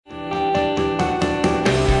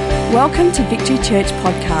Welcome to Victory Church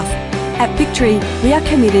Podcast. At Victory, we are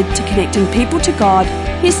committed to connecting people to God,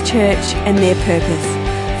 His church and their purpose.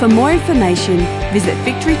 For more information, visit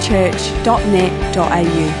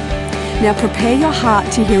victorychurch.net.au. Now prepare your heart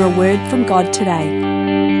to hear a word from God today.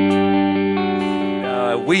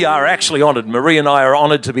 We are actually honored. Marie and I are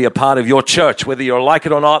honored to be a part of your church. Whether you like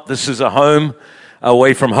it or not, this is a home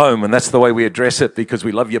away from home, and that's the way we address it because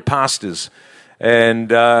we love your pastors.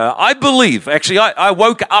 And I believe, actually, I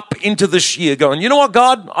woke up into this year going, you know what,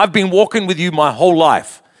 God? I've been walking with you my whole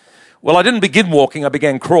life. Well, I didn't begin walking, I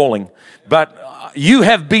began crawling. But you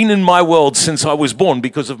have been in my world since I was born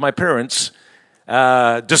because of my parents'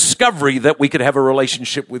 discovery that we could have a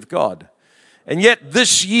relationship with God. And yet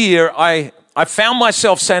this year, I found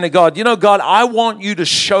myself saying to God, you know, God, I want you to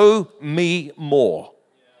show me more.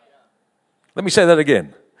 Let me say that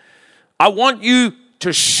again. I want you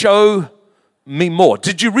to show me more.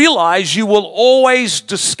 Did you realize you will always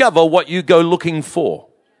discover what you go looking for?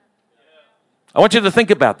 I want you to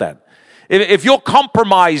think about that. If you're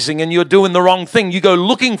compromising and you're doing the wrong thing, you go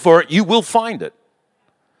looking for it, you will find it.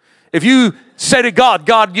 If you say to God,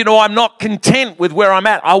 God, you know, I'm not content with where I'm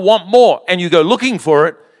at, I want more, and you go looking for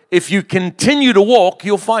it, if you continue to walk,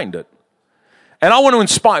 you'll find it. And I want to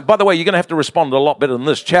inspire, by the way, you're going to have to respond a lot better than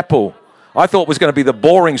this. Chapel, I thought was going to be the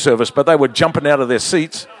boring service, but they were jumping out of their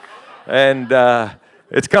seats. And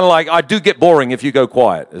it's kind of like, I do get boring if you go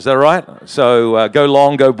quiet. Is that right? So go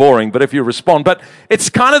long, go boring, but if you respond. But it's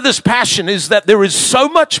kind of this passion is that there is so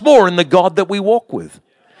much more in the God that we walk with.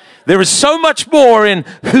 There is so much more in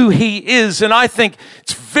who He is. And I think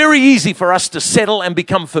it's very easy for us to settle and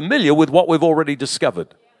become familiar with what we've already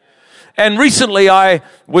discovered. And recently I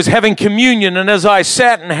was having communion, and as I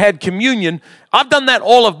sat and had communion, I've done that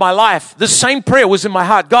all of my life. This same prayer was in my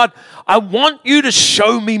heart. God, I want you to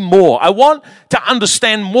show me more. I want to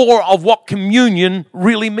understand more of what communion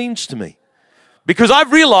really means to me. Because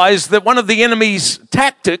I've realized that one of the enemy's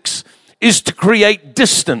tactics is to create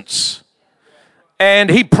distance. And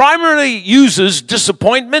he primarily uses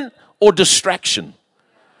disappointment or distraction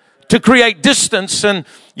to create distance. And,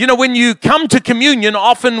 you know, when you come to communion,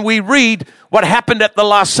 often we read what happened at the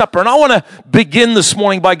Last Supper. And I want to begin this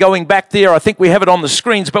morning by going back there. I think we have it on the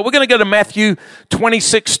screens, but we're going to go to Matthew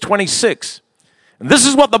 26:26. And this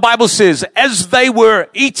is what the Bible says. As they were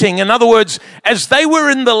eating, in other words, as they were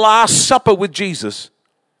in the Last Supper with Jesus,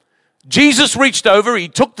 Jesus reached over, He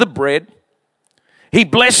took the bread, He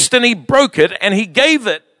blessed and He broke it, and He gave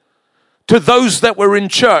it to those that were in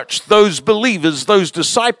church, those believers, those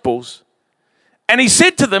disciples. And He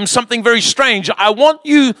said to them something very strange. I want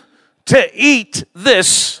you to eat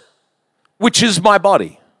this, which is my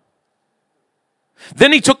body.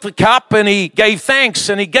 Then He took the cup and He gave thanks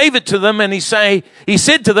and He gave it to them, and He said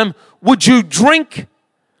to them, would you drink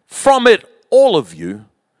from it, all of you?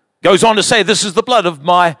 Goes on to say, this is the blood of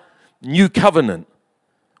my new covenant,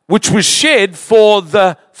 which was shed for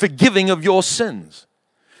the forgiving of your sins.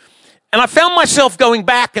 And I found myself going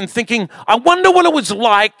back and thinking, I wonder what it was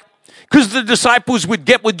like, because the disciples would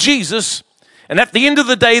get with Jesus, and at the end of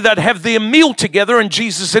the day, they'd have their meal together, and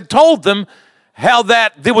Jesus had told them how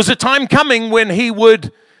that there was a time coming when He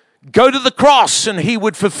would go to the cross and He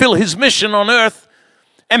would fulfill His mission on earth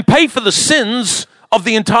and pay for the sins of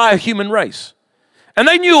the entire human race. And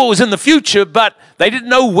they knew it was in the future, but they didn't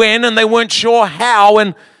know when, and they weren't sure how.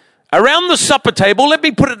 And around the supper table, let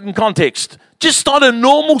me put it in context, just on a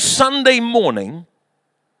normal Sunday morning,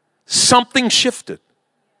 something shifted.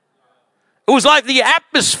 It was like the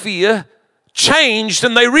atmosphere changed,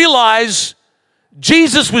 and they realized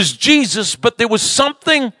Jesus was Jesus, but there was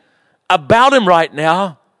something about Him right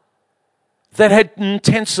now that had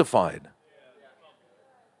intensified.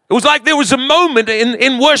 It was like there was a moment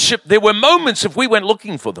in worship, there were moments, if we went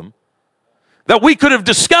looking for them, that we could have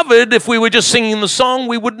discovered if we were just singing the song,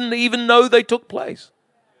 we wouldn't even know they took place.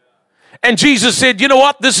 And Jesus said, you know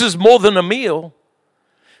what? This is more than a meal.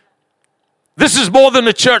 This is more than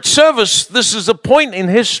a church service. This is a point in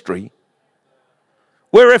history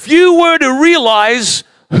where if you were to realize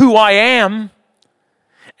who I am,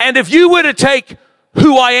 and if you were to take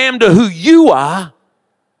who I am to who you are,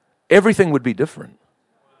 everything would be different.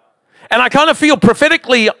 And I kind of feel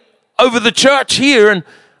prophetically over the church here, and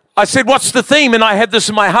I said, what's the theme? And I had this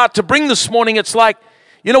in my heart to bring this morning. It's like,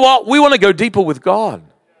 you know what? We want to go deeper with God.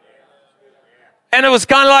 And it was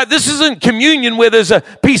kind of like, this isn't communion where there's a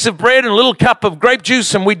piece of bread and a little cup of grape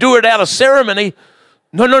juice and we do it out of ceremony.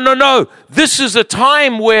 No. This is a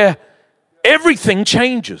time where everything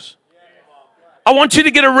changes. I want you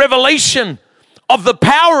to get a revelation of the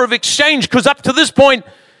power of exchange, because up to this point,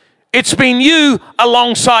 it's been you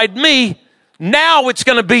alongside me. Now it's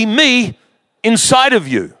going to be me inside of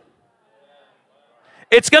you.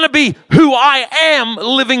 It's going to be who I am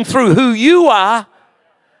living through who you are.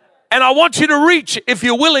 And I want you to reach, if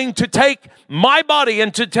you're willing, to take my body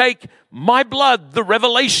and to take my blood, the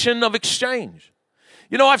revelation of exchange.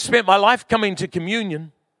 You know, I've spent my life coming to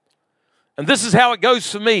communion, and this is how it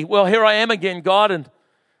goes for me. Well, here I am again, God, and,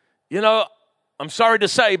 you know, I'm sorry to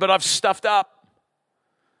say, but I've stuffed up.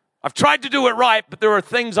 I've tried to do it right, but there are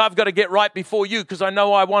things I've got to get right before you because I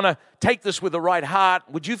know I want to take this with the right heart.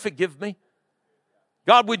 Would you forgive me?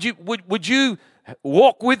 God, would you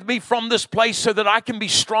walk with me from this place so that I can be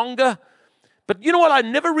stronger? But you know what I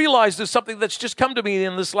never realized is something that's just come to me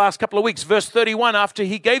in this last couple of weeks. Verse 31, after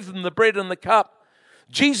he gave them the bread and the cup,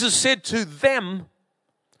 Jesus said to them,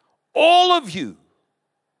 all of you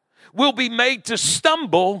will be made to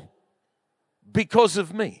stumble because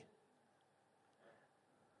of me.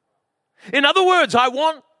 In other words, I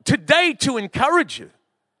want today to encourage you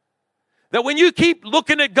that when you keep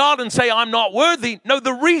looking at God and say, I'm not worthy, no,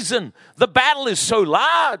 the reason the battle is so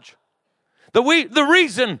large, the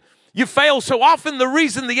reason you fail so often, the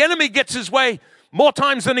reason the enemy gets his way more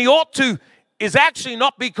times than he ought to is actually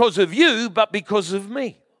not because of you, but because of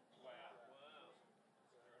me.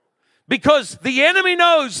 Because the enemy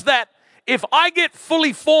knows that if I get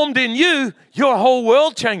fully formed in you, your whole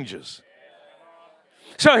world changes.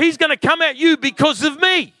 So he's going to come at you because of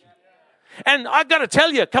me. And I got to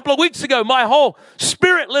tell you, a couple of weeks ago, my whole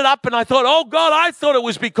spirit lit up and I thought, oh God, I thought it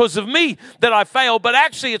was because of me that I failed. But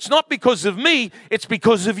actually, it's not because of me. It's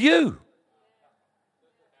because of you.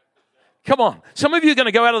 Come on. Some of you are going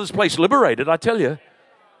to go out of this place liberated, I tell you.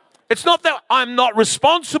 It's not that I'm not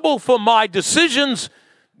responsible for my decisions,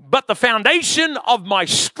 but the foundation of my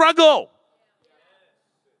struggle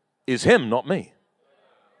is him, not me.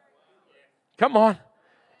 Come on.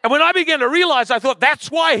 And when I began to realize, I thought that's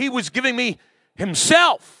why he was giving me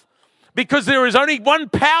himself. Because there is only one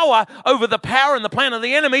power over the power and the plan of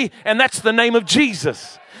the enemy, and that's the name of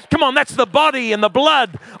Jesus. Come on, that's the body and the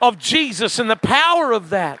blood of Jesus, and the power of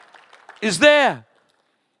that is there.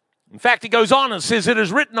 In fact, he goes on and says, it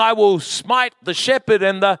is written, I will smite the shepherd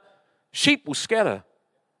and the sheep will scatter.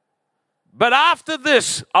 But after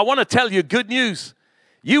this, I want to tell you good news.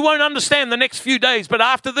 You won't understand the next few days, but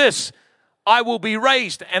after this, I will be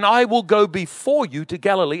raised and I will go before you to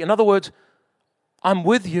Galilee. In other words, I'm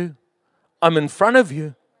with you. I'm in front of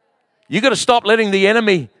you. You got to stop letting the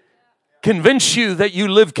enemy convince you that you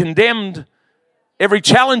live condemned. Every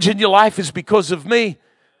challenge in your life is because of me.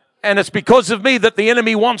 And it's because of me that the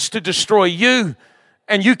enemy wants to destroy you.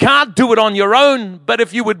 And you can't do it on your own. But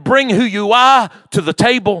if you would bring who you are to the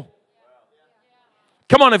table.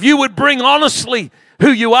 Come on, if you would bring honestly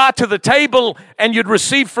who you are to the table and you'd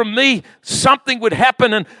receive from me, something would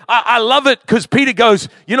happen. And I love it because Peter goes,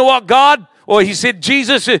 you know what, God? Or he said,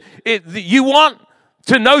 Jesus, you want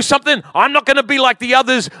to know something? I'm not going to be like the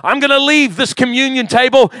others. I'm going to leave this communion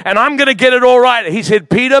table and I'm going to get it all right. He said,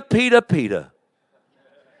 Peter, Peter, Peter,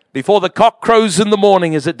 before the cock crows in the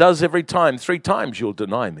morning, as it does every time, 3 times you'll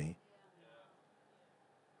deny me.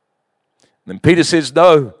 And then Peter says,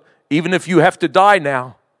 no, even if you have to die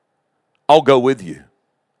now, I'll go with you.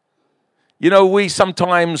 You know, we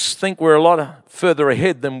sometimes think we're a lot further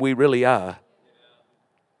ahead than we really are.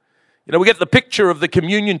 You know, we get the picture of the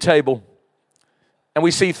communion table and we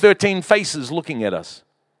see 13 faces looking at us.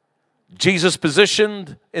 Jesus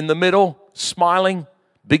positioned in the middle, smiling,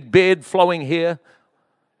 big beard flowing here.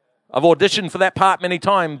 I've auditioned for that part many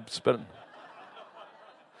times, but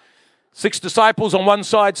 6 disciples on one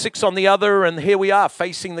side, 6 on the other, and here we are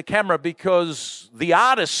facing the camera because the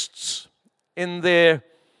artists in their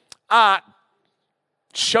art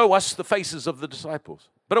show us the faces of the disciples.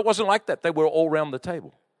 But it wasn't like that. They were all around the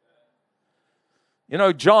table. You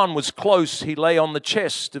know, John was close. He lay on the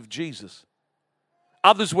chest of Jesus.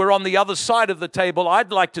 Others were on the other side of the table.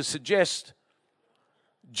 I'd like to suggest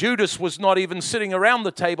Judas was not even sitting around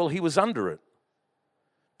the table. He was under it.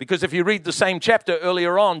 Because if you read the same chapter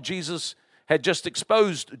earlier on, Jesus had just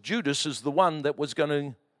exposed Judas as the one that was going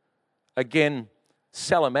to, again,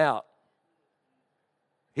 sell him out.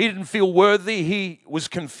 He didn't feel worthy. He was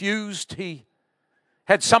confused. He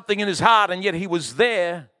had something in his heart, and yet he was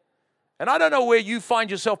there. And I don't know where you find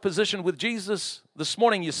yourself positioned with Jesus. This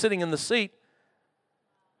morning you're sitting in the seat.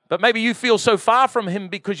 But maybe you feel so far from him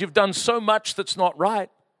because you've done so much that's not right.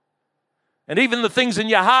 And even the things in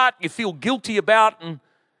your heart you feel guilty about, and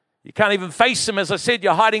you can't even face them. As I said,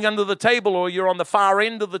 you're hiding under the table, or you're on the far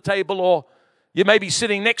end of the table, or you may be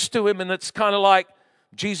sitting next to him, and it's kind of like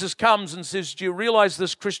Jesus comes and says, do you realize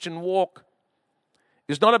this Christian walk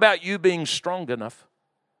is not about you being strong enough,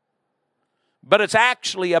 but it's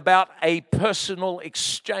actually about a personal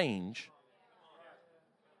exchange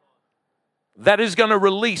that is going to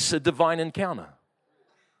release a divine encounter.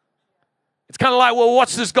 It's kind of like, well,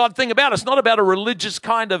 what's this God thing about? It's not about a religious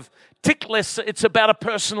kind of tick list. It's about a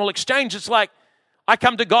personal exchange. It's like I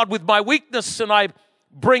come to God with my weakness and I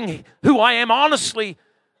bring who I am honestly.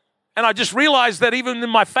 And I just realize that even in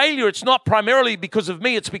my failure, it's not primarily because of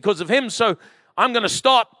me, it's because of Him. So I'm going to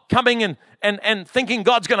stop coming and thinking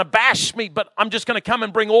God's going to bash me, but I'm just going to come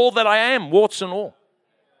and bring all that I am, warts and all.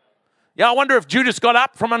 Yeah, I wonder if Judas got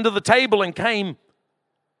up from under the table and came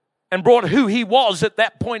and brought who he was at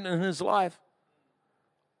that point in his life.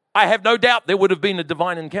 I have no doubt there would have been a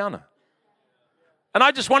divine encounter. And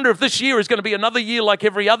I just wonder if this year is going to be another year like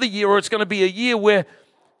every other year, or it's going to be a year where,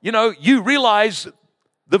 you realize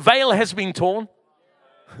the veil has been torn.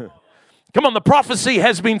 Come on, the prophecy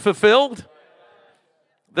has been fulfilled.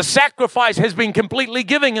 The sacrifice has been completely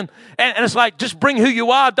given. And it's like, just bring who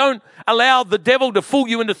you are. Don't allow the devil to fool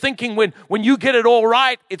you into thinking when you get it all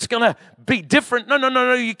right, it's going to be different.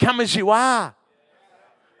 No. You come as you are.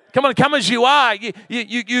 Come on, come as you are.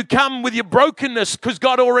 You come with your brokenness because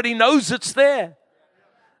God already knows it's there.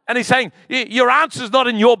 And He's saying, your answer is not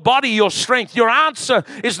in your body, your strength. Your answer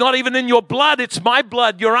is not even in your blood. It's my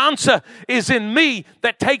blood. Your answer is in me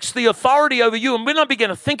that takes the authority over you. And when I began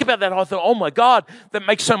to think about that, I thought, oh my God, that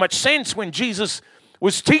makes so much sense when Jesus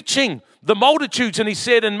was teaching the multitudes. And He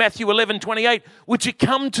said in Matthew 11:28, would you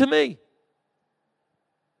come to me?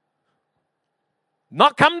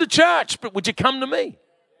 Not come to church, but would you come to me?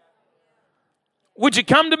 Would you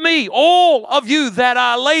come to me, all of you that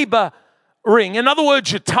are laboring? In other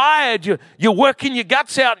words, you're tired, you're working your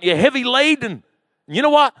guts out, you're heavy laden. You know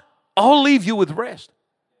what? I'll leave you with rest.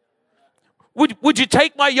 Would you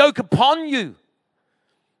take my yoke upon you?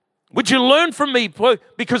 Would you learn from me?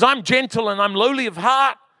 Because I'm gentle and I'm lowly of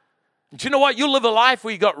heart. Do you know what? You'll live a life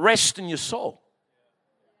where you got rest in your soul.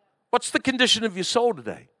 What's the condition of your soul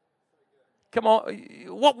today? Come on,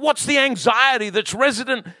 what's the anxiety that's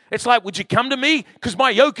resident? It's like, would you come to me? Because my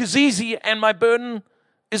yoke is easy and my burden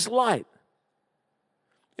is light.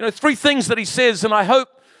 3 things that He says, and I hope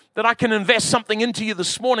that I can invest something into you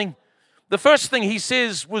this morning. The first thing He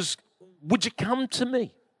says was, would you come to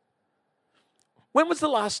me? When was the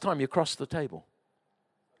last time you crossed the table?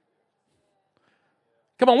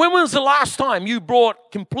 Come on, when was the last time you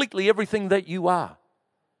brought completely everything that you are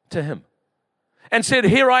to Him? And said,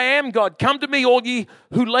 here I am, God, come to me, all ye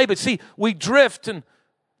who labor. See, we drift and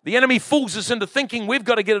the enemy fools us into thinking we've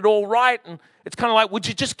got to get it all right. And it's kind of like, would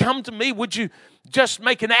you just come to me? Would you just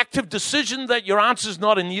make an active decision that your answer's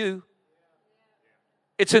not in you?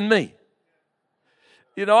 It's in me.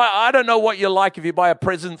 I don't know what you're like if you buy a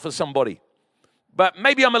present for somebody. But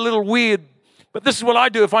maybe I'm a little weird. But this is what I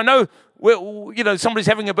do. If I know, somebody's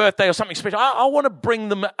having a birthday or something special, I want to bring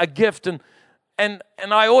them a gift. And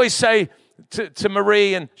I always say, to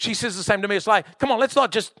Marie, and she says the same to me. It's like, come on, let's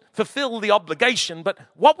not just fulfill the obligation, but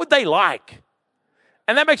what would they like?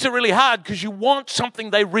 And that makes it really hard because you want something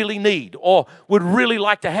they really need or would really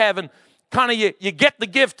like to have. And kind of you get the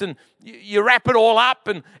gift and you wrap it all up.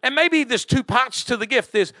 And maybe there's 2 parts to the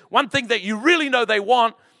gift. There's one thing that you really know they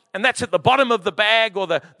want, and that's at the bottom of the bag or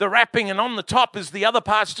the wrapping. And on the top is the other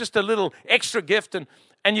part, just a little extra gift. And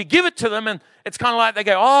you give it to them, and it's kind of like they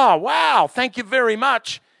go, oh, wow, thank you very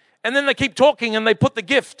much. And then they keep talking and they put the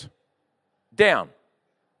gift down.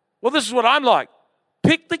 Well, this is what I'm like.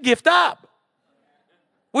 Pick the gift up.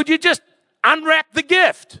 Would you just unwrap the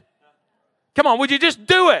gift? Come on, would you just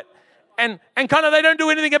do it? And kind of they don't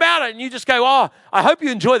do anything about it. And you just go, oh, I hope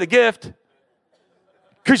you enjoy the gift.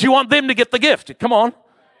 Because you want them to get the gift. Come on.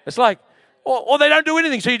 It's like, or they don't do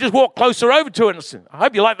anything. So you just walk closer over to it and say, I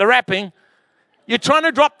hope you like the wrapping. You're trying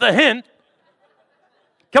to drop the hint.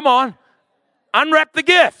 Come on. Unwrap the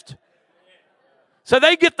gift. So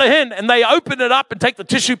they get the hint and they open it up and take the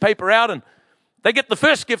tissue paper out and they get the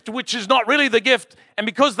first gift, which is not really the gift. And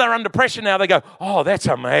because they're under pressure now, they go, oh, that's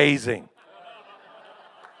amazing.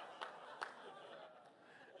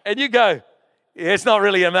 And you go, yeah, it's not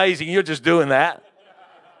really amazing. You're just doing that.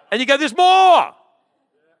 And you go, there's more.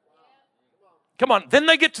 Come on. Then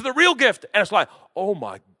they get to the real gift and it's like, oh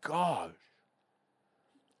my gosh.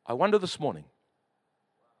 I wonder this morning,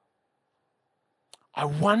 I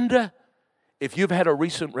wonder if you've had a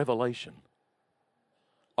recent revelation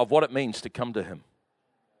of what it means to come to Him.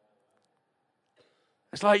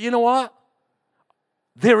 It's like, you know what?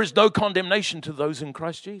 There is no condemnation to those in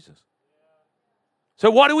Christ Jesus. So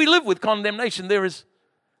why do we live with condemnation? There is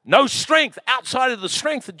no strength outside of the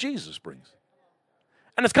strength that Jesus brings.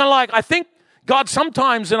 And it's kind of like, I think God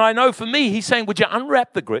sometimes, and I know for me, He's saying, would you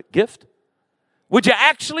unwrap the gift? Would you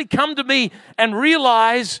actually come to me and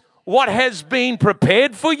realize what has been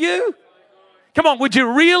prepared for you? Come on, would you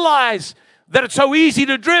realize that it's so easy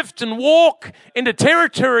to drift and walk into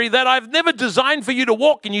territory that I've never designed for you to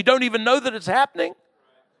walk, and you don't even know that it's happening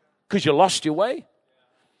because you lost your way.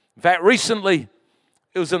 In fact, recently,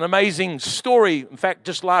 it was an amazing story. In fact,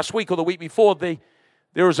 just last week or the week before, there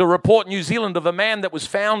was a report in New Zealand of a man that was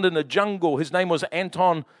found in a jungle. His name was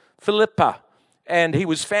Anton Philippa, and he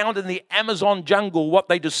was found in the Amazon jungle. What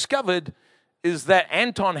they discovered is that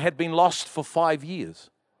Anton had been lost for 5 years.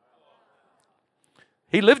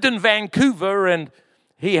 He lived in Vancouver, and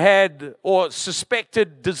he had or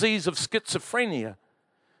suspected disease of schizophrenia.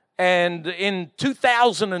 And in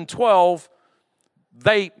 2012,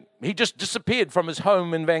 he just disappeared from his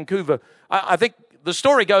home in Vancouver. I think the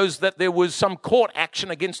story goes that there was some court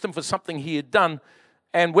action against him for something he had done,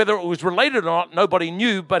 and whether it was related or not, nobody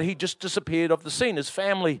knew, but he just disappeared off the scene. His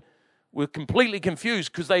family were completely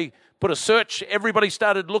confused because they put a search. Everybody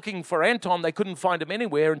started looking for Anton. They couldn't find him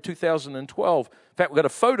anywhere in 2012. In fact, we got a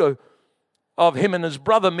photo of him and his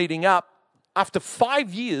brother meeting up after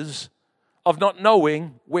 5 years of not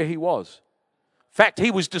knowing where he was. In fact,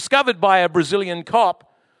 he was discovered by a Brazilian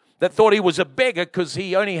cop that thought he was a beggar because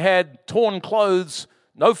he only had torn clothes,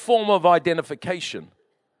 no form of identification.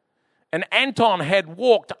 And Anton had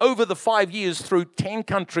walked over the 5 years through 10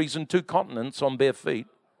 countries and 2 continents on bare feet.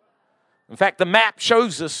 In fact, the map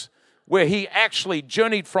shows us where he actually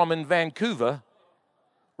journeyed from in Vancouver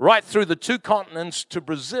right through the 2 continents to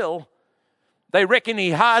Brazil. They reckon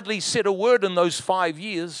he hardly said a word in those 5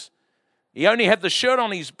 years. He only had the shirt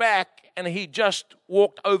on his back, and he just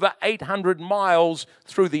walked over 800 miles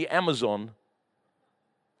through the Amazon.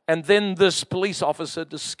 And then this police officer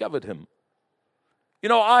discovered him. You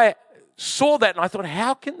know, I saw that and I thought,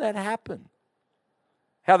 how can that happen?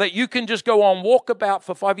 How that you can just go on walkabout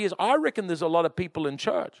for 5 years. I reckon there's a lot of people in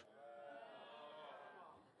church.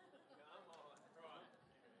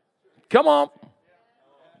 Come on.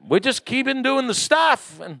 We're just keeping doing the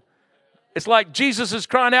stuff. And it's like Jesus is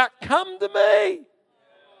crying out, come to me.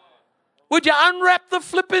 Would you unwrap the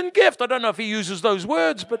flipping gift? I don't know if he uses those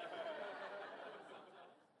words, but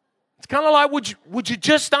it's kind of like, would you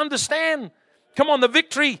just understand? Come on, the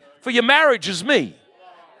victory for your marriage is me.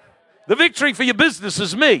 The victory for your business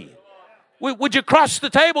is me. Would you cross the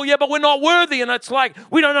table? Yeah, but we're not worthy. And it's like,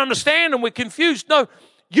 we don't understand and we're confused. No,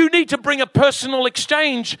 you need to bring a personal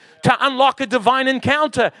exchange to unlock a divine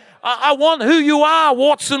encounter. I want who you are,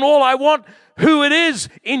 warts and all. I want who it is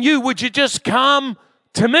in you. Would you just come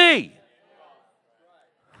to me?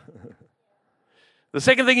 The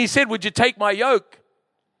second thing he said, would you take my yoke?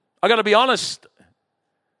 I got to be honest.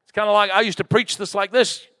 It's kind of like I used to preach this like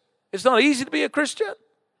this. It's not easy to be a Christian.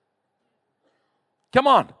 Come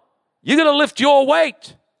on. You're going to lift your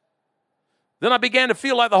weight. Then I began to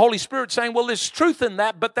feel like the Holy Spirit saying, well, there's truth in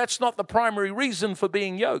that, but that's not the primary reason for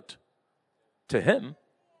being yoked to him.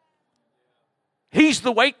 He's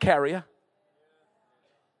the weight carrier.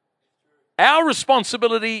 Our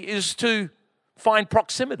responsibility is to find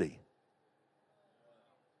proximity.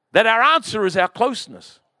 That our answer is our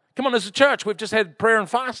closeness. Come on, as a church, we've just had prayer and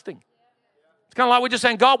fasting. It's kind of like we're just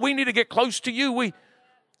saying, God, we need to get close to you.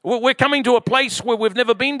 We're coming to a place where we've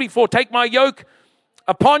never been before. Take my yoke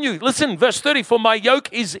upon you. Listen, verse 30, for my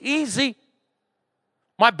yoke is easy.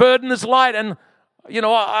 My burden is light. And, you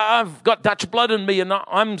know, I've got Dutch blood in me, and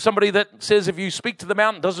I'm somebody that says if you speak to the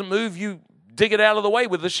mountain, it doesn't move, you dig it out of the way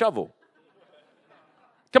with a shovel.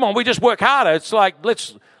 Come on, we just work harder. It's like,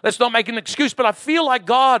 let's not make an excuse. But I feel like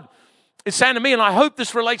God is saying to me, and I hope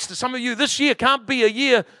this relates to some of you, this year can't be a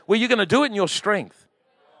year where you're going to do it in your strength.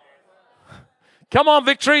 Come on,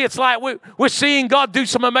 Victory. It's like we're seeing God do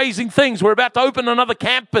some amazing things. We're about to open another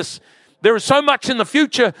campus. There is so much in the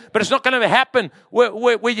future, but it's not going to happen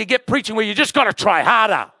where you get preaching, where you just got to try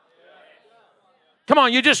harder. Come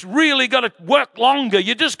on, you just really got to work longer.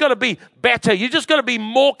 You just got to be better. You just got to be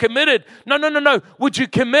more committed. No. Would you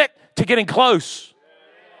commit to getting close?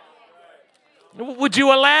 Would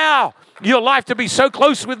you allow your life to be so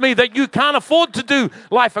close with me that you can't afford to do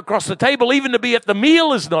life across the table? Even to be at the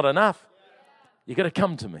meal is not enough. You got to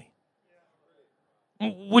come to me.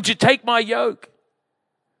 Would you take my yoke?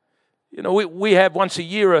 You know, we have once a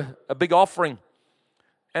year a big offering.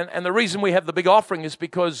 And the reason we have the big offering is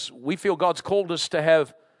because we feel God's called us to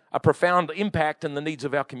have a profound impact in the needs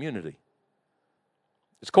of our community.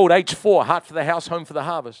 It's called H4, Heart for the House, Home for the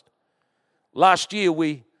Harvest. Last year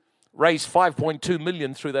we raised $5.2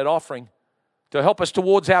 million through that offering to help us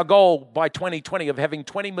towards our goal by 2020 of having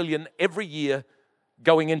 $20 million every year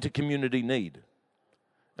going into community need.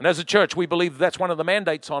 And as a church, we believe that's one of the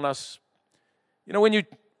mandates on us. You know,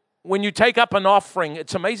 when you take up an offering,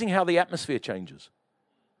 it's amazing how the atmosphere changes.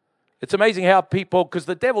 It's amazing how people, because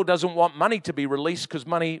the devil doesn't want money to be released, because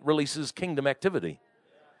money releases kingdom activity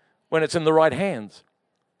when it's in the right hands.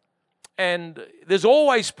 And there's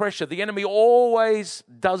always pressure. The enemy always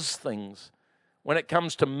does things when it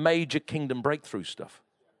comes to major kingdom breakthrough stuff.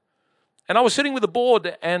 And I was sitting with the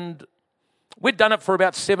board, and we'd done it for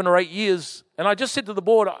about 7 or 8 years. And I just said to the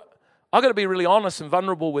board, I've got to be really honest and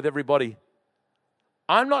vulnerable with everybody.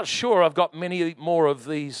 I'm not sure I've got many more of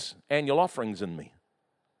these annual offerings in me.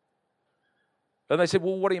 And they said,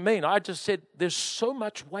 well, what do you mean? I just said, there's so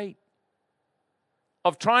much weight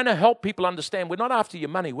of trying to help people understand we're not after your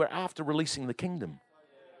money, we're after releasing the kingdom.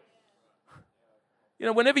 You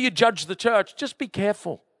know, whenever you judge the church, just be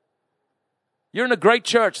careful. You're in a great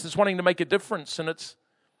church that's wanting to make a difference, and it's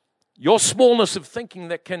your smallness of thinking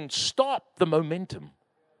that can stop the momentum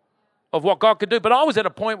of what God could do. But I was at a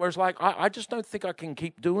point where it's like, I just don't think I can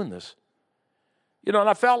keep doing this. You know, and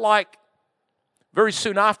I felt like very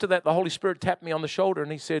soon after that, the Holy Spirit tapped me on the shoulder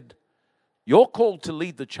and he said, you're called to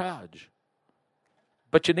lead the charge,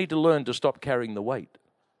 but you need to learn to stop carrying the weight.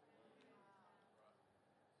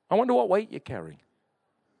 I wonder what weight you're carrying.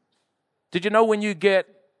 Did you know when you get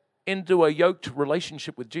into a yoked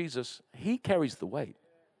relationship with Jesus, he carries the weight.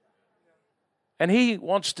 And he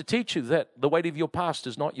wants to teach you that the weight of your past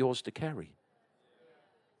is not yours to carry.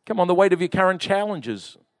 Come on, the weight of your current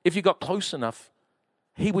challenges, if you got close enough,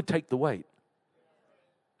 he would take the weight.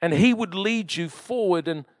 And he would lead you forward.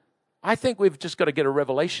 And I think we've just got to get a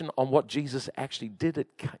revelation on what Jesus actually did at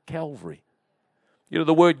Calvary. You know,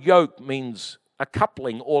 the word yoke means a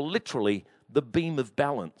coupling, or literally the beam of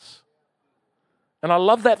balance. And I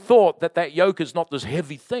love that thought that yoke is not this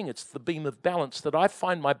heavy thing. It's the beam of balance, that I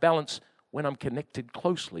find my balance when I'm connected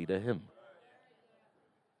closely to him.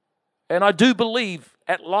 And I do believe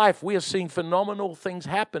at Life we are seeing phenomenal things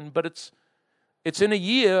happen, but it's in a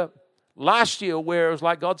year, last year, where it was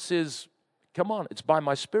like God says, come on, it's by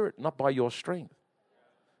my Spirit, not by your strength.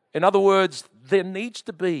 In other words, there needs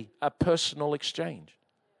to be a personal exchange.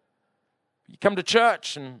 You come to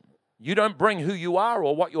church and you don't bring who you are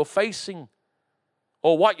or what you're facing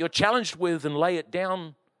or what you're challenged with and lay it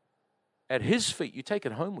down at his feet. You take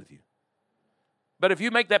it home with you. But if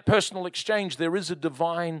you make that personal exchange, there is a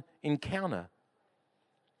divine encounter.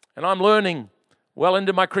 And I'm learning well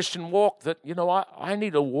into my Christian walk that, you know, I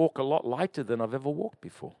need to walk a lot lighter than I've ever walked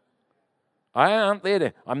before. I'm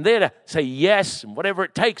there to say yes and whatever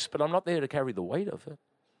it takes, but I'm not there to carry the weight of it.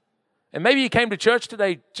 And maybe you came to church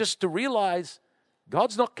today just to realize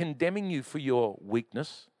God's not condemning you for your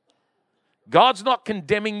weakness. God's not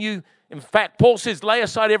condemning you. In fact, Paul says, lay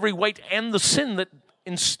aside every weight and the sin that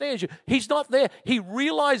ensnares you. He's not there. He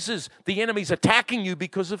realizes the enemy's attacking you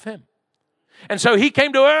because of him. And so he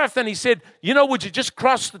came to earth and he said, you know, would you just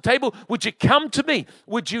cross the table? Would you come to me?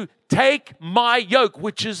 Would you take my yoke,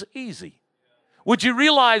 which is easy? Would you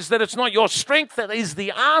realize that it's not your strength that is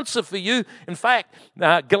the answer for you? In fact,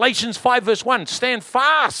 Galatians 5 verse 1, stand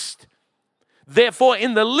fast, therefore,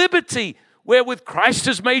 in the liberty wherewith Christ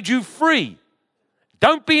has made you free.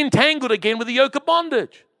 Don't be entangled again with the yoke of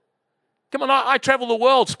bondage. Come on, I travel the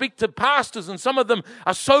world, speak to pastors, and some of them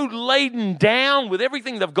are so laden down with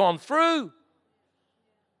everything they've gone through.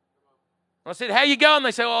 I said, how you going?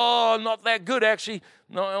 They say, oh, not that good, actually.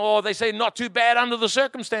 No, or they say, not too bad under the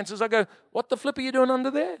circumstances. I go, what the flip are you doing under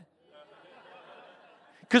there?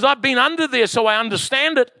 Because I've been under there, so I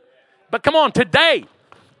understand it. But come on, today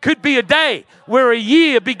could be a day where a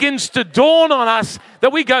year begins to dawn on us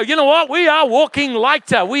that we go, you know what? We are walking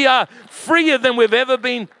lighter. We are freer than we've ever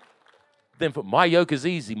been. Then my yoke is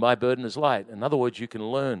easy, my burden is light. In other words, you can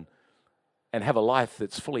learn and have a life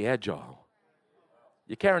that's fully agile.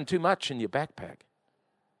 You're carrying too much in your backpack.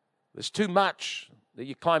 There's too much that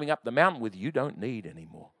you're climbing up the mountain with you don't need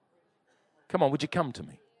anymore. Come on, would you come to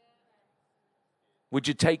me? Would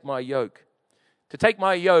you take my yoke? To take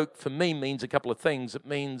my yoke for me means a couple of things. It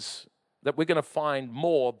means that we're going to find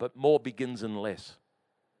more, but more begins in less.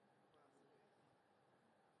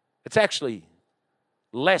 It's actually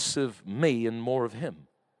less of me and more of him.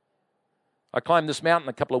 I climbed this mountain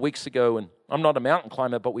a couple of weeks ago, and I'm not a mountain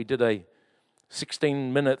climber, but we did a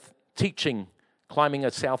 16-minute teaching climbing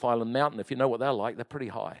a South Island mountain. If you know what they're like, they're pretty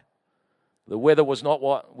high. The weather was not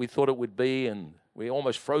what we thought it would be, and we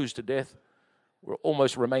almost froze to death. We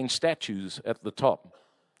almost remained statues at the top.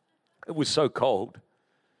 It was so cold.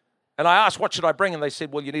 And I asked, what should I bring? And they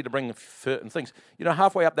said, well, you need to bring certain things. You know,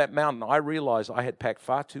 halfway up that mountain, I realized I had packed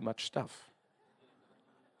far too much stuff,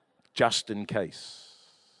 just in case.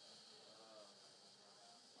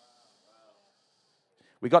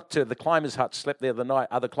 We got to the climbers' hut, slept there the night.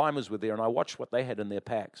 Other climbers were there, and I watched what they had in their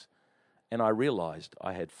packs. And I realized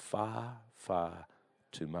I had far, far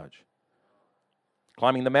too much.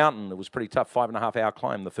 climbing the mountain. It was pretty tough, 5.5-hour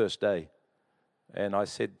climb the first day. And I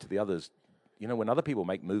said to the others, you know, when other people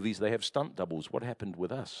make movies, they have stunt doubles. What happened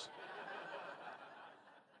with us?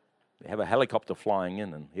 They have a helicopter flying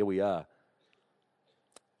in, and here we are.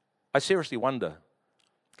 I seriously wonder,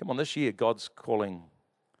 come on, this year God's calling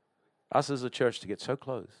us as a church to get so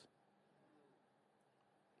close.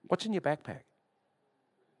 What's in your backpack?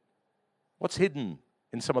 What's hidden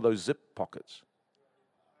in some of those zip pockets?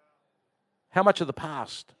 How much of the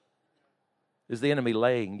past is the enemy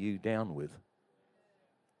laying you down with?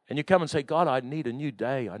 And you come and say, God, I need a new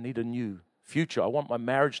day. I need a new future. I want my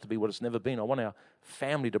marriage to be what it's never been. I want our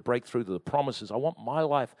family to break through to the promises. I want my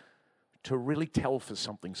life to really tell for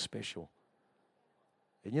something special.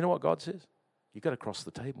 And you know what God says? You've got to cross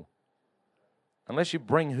the table. Unless you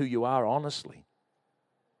bring who you are honestly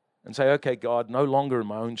and say, okay, God, no longer in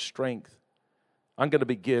my own strength. I'm going to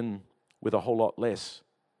begin with a whole lot less.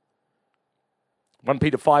 1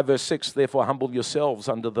 Peter 5 verse 6, therefore humble yourselves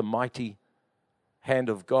under the mighty hand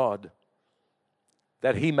of God,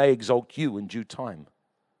 that he may exalt you in due time,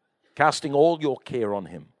 casting all your care on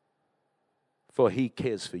him, for he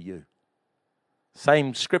cares for you.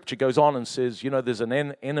 Same scripture goes on and says, you know, there's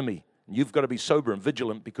an enemy. You've got to be sober and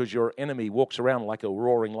vigilant because your enemy walks around like a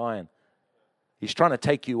roaring lion. He's trying to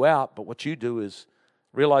take you out, but what you do is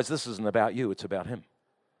realize this isn't about you, it's about him.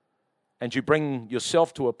 And you bring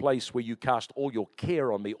yourself to a place where you cast all your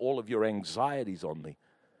care on me, all of your anxieties on me.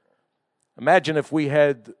 Imagine if we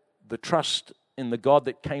had the trust in the God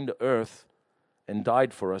that came to earth and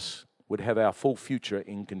died for us, would have our full future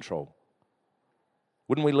in control.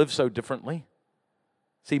 Wouldn't we live so differently?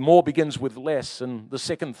 See, more begins with less, and the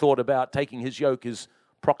second thought about taking his yoke is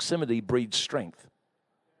proximity breeds strength.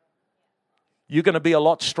 You're going to be a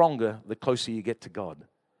lot stronger the closer you get to God.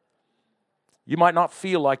 You might not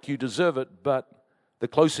feel like you deserve it, but the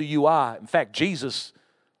closer you are. In fact, Jesus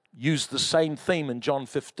used the same theme in John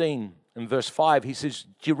 15. In verse 5, he says,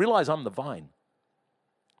 do you realize I'm the vine?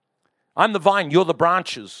 I'm the vine, you're the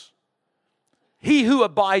branches. He who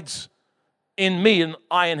abides in me and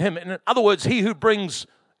I in him. In other words, he who brings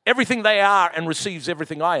everything they are and receives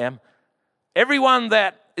everything I am. Everyone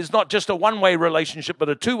that is not just a one-way relationship, but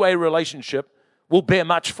a two-way relationship will bear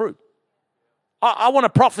much fruit. I want to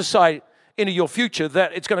prophesy into your future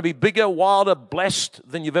that it's going to be bigger, wilder, blessed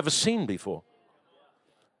than you've ever seen before.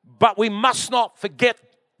 But we must not forget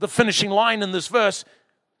the finishing line in this verse,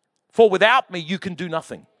 for without me you can do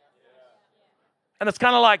nothing. And it's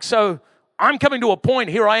kind of like, so I'm coming to a point,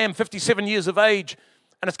 here I am, 57 years of age,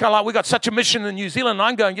 and it's kind of like we got such a mission in New Zealand, and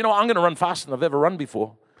I'm going, you know, I'm going to run faster than I've ever run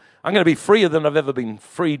before. I'm going to be freer than I've ever been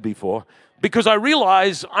freed before, because I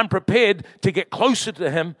realize I'm prepared to get closer to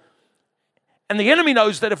him. And the enemy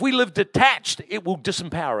knows that if we live detached, it will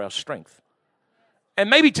disempower our strength. And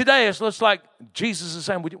maybe today it's like Jesus is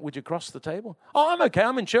saying, would you cross the table? Oh, I'm okay.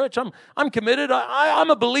 I'm in church. I'm committed. I'm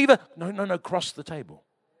a believer. No, cross the table.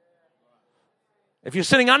 If you're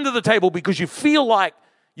sitting under the table because you feel like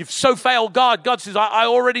you've so failed God, God says, I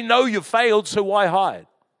already know you've failed, so why hide?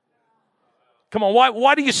 Come on,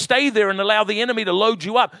 why do you stay there and allow the enemy to load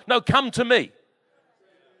you up? No, come to me.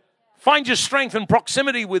 Find your strength and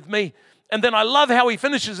proximity with me. And then I love how he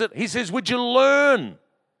finishes it. He says, would you learn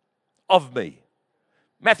of me?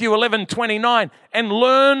 Matthew 11:29, and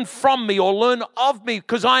learn from me or learn of me,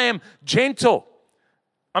 because I am gentle.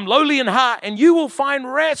 I'm lowly in heart, and you will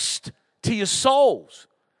find rest to your souls.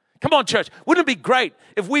 Come on, church. Wouldn't it be great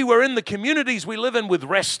if we were in the communities we live in with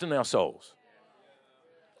rest in our souls?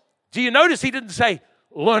 Do you notice he didn't say,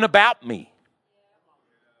 learn about me?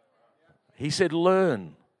 He said,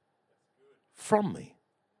 learn from me.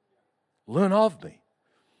 Learn of me.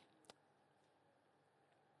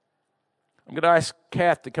 I'm going to ask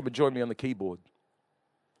Kath to come and join me on the keyboard.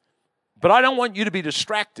 But I don't want you to be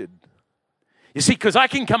distracted. You see, because I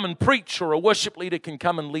can come and preach, or a worship leader can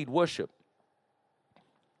come and lead worship.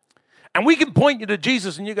 And we can point you to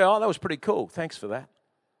Jesus and you go, oh, that was pretty cool. Thanks for that.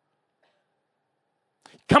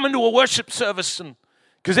 Come into a worship service and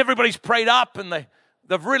because everybody's prayed up and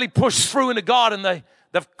they've really pushed through into God and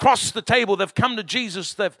they've crossed the table. They've come to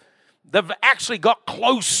Jesus. They've actually got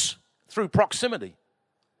close through proximity.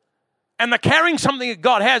 And they're carrying something that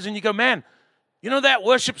God has, and you go, man, you know that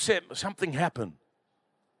worship set, something happened.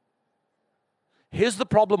 Here's the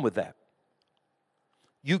problem with that.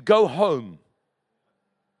 You go home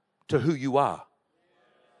to who you are.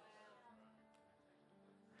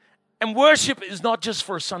 And worship is not just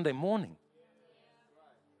for a Sunday morning.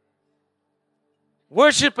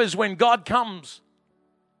 Worship is when God comes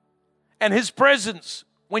and his presence,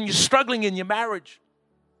 when you're struggling in your marriage,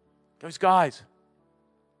 goes, guys,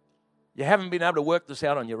 you haven't been able to work this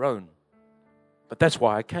out on your own. But that's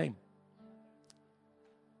why I came.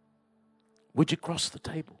 Would you cross the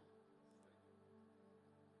table?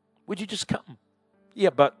 Would you just come? Yeah,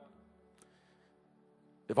 but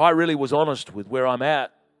if I really was honest with where I'm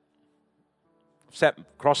at, I've sat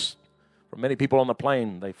across from many people on the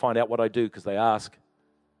plane, they find out what I do because they ask.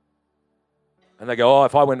 And they go, oh,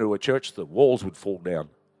 if I went to a church, the walls would fall down.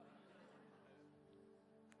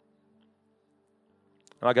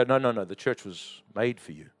 And I go, no, the church was made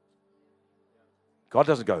for you. God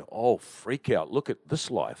doesn't go, oh, freak out, look at this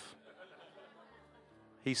life.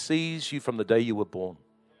 He sees you from the day you were born.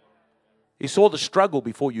 He saw the struggle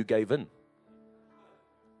before you gave in.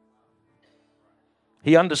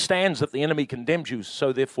 He understands that the enemy condemns you,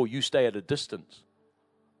 so therefore you stay at a distance.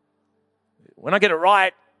 When I get it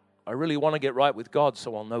right, I really want to get right with God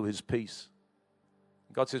so I'll know His peace.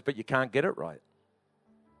 God says, but you can't get it right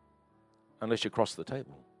unless you cross the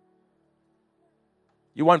table.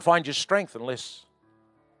 You won't find your strength unless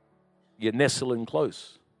you nestle in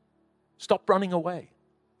close. Stop running away.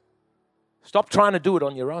 Stop trying to do it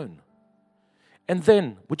on your own. And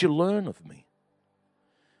then, would you learn of me?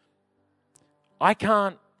 I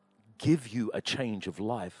can't give you a change of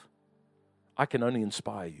life. I can only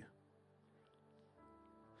inspire you.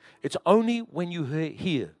 It's only when you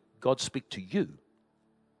hear God speak to you,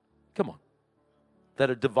 come on, that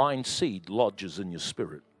a divine seed lodges in your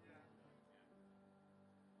spirit.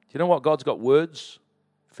 Do you know what? God's got words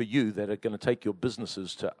for you that are going to take your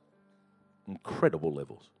businesses to incredible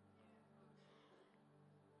levels.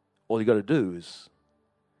 All you got to do is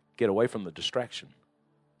get away from the distraction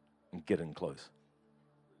and get in close.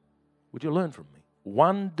 Would you learn from me?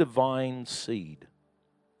 One divine seed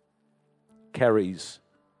carries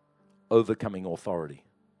overcoming authority.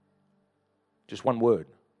 Just one word.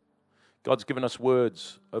 God's given us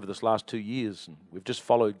words over this last 2 years, and we've just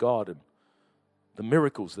followed God and the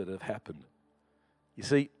miracles that have happened. You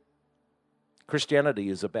see, Christianity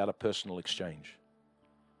is about a personal exchange.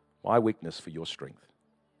 My weakness for your strength.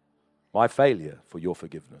 My failure for your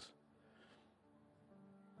forgiveness.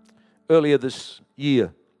 Earlier this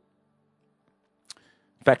year,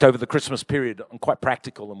 in fact, over the Christmas period, I'm quite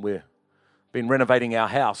practical, and we've been renovating our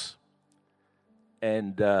house.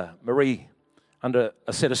 And Marie, under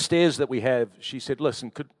a set of stairs that we have, she said,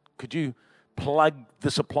 listen, could you plug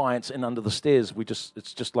this appliance in under the stairs?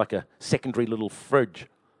 It's just like a secondary little fridge.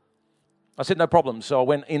 I said, no problem. So I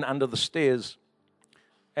went in under the stairs,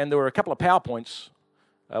 and there were a couple of power points.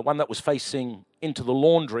 One that was facing into the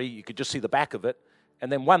laundry, you could just see the back of it, and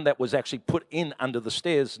then one that was actually put in under the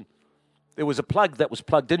stairs. There was a plug that was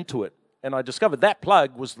plugged into it, and I discovered that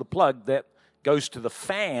plug was the plug that goes to the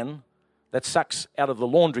fan that sucks out of the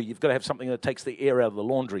laundry. You've got to have something that takes the air out of the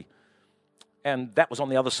laundry, and that was on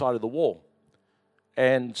the other side of the wall.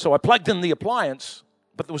 And so I plugged in the appliance,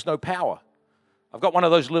 but there was no power. I've got one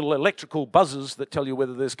of those little electrical buzzers that tell you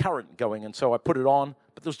whether there's current going, and so I put it on,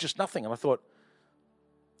 but there was just nothing, and I thought,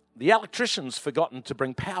 the electrician's forgotten to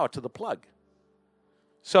bring power to the plug.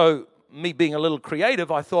 So, me being a little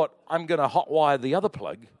creative, I thought, I'm going to hotwire the other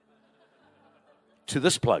plug to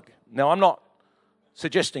this plug. Now, I'm not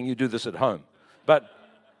suggesting you do this at home, but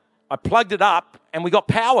I plugged it up, and we got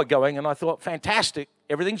power going, and I thought, fantastic,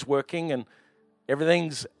 everything's working, and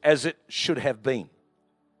everything's as it should have been.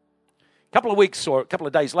 A couple of weeks or a couple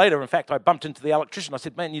of days later, in fact, I bumped into the electrician. I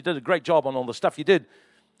said, man, you did a great job on all the stuff you did.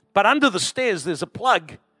 But under the stairs, there's a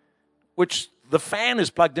plug which the fan is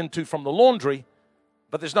plugged into from the laundry,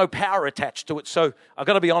 but there's no power attached to it. So I've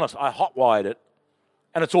got to be honest, I hotwired it,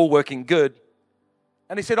 and it's all working good.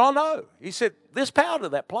 And he said, oh, no. He said, there's power to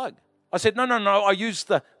that plug. I said, no. I used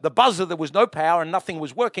the buzzer. There was no power, and nothing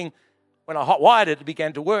was working. When I hotwired it, it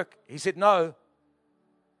began to work. He said, no.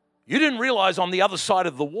 You didn't realize on the other side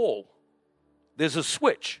of the wall, there's a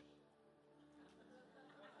switch.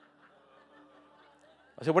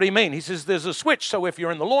 I said, what do you mean? He says, there's a switch, so if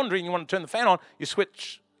you're in the laundry and you want to turn the fan on, you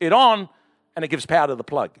switch it on, and it gives power to the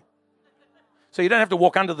plug. So you don't have to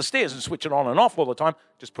walk under the stairs and switch it on and off all the time.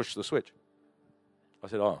 Just push the switch. I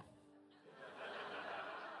said, oh.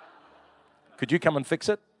 Could you come and fix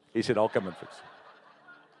it? He said, I'll come and fix it.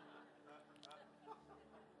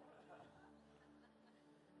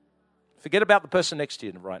 Forget about the person next to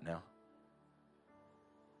you right now.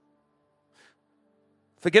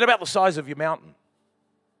 Forget about the size of your mountain.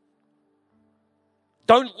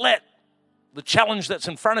 Don't let the challenge that's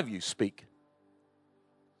in front of you speak.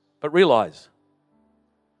 But realize,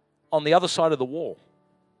 on the other side of the wall,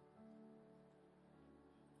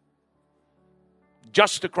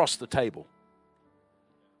 just across the table,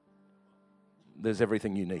 there's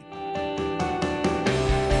everything you need.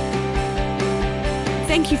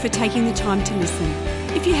 Thank you for taking the time to listen.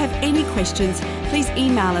 If you have any questions, please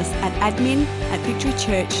email us at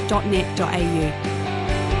admin@victorychurch.net.au.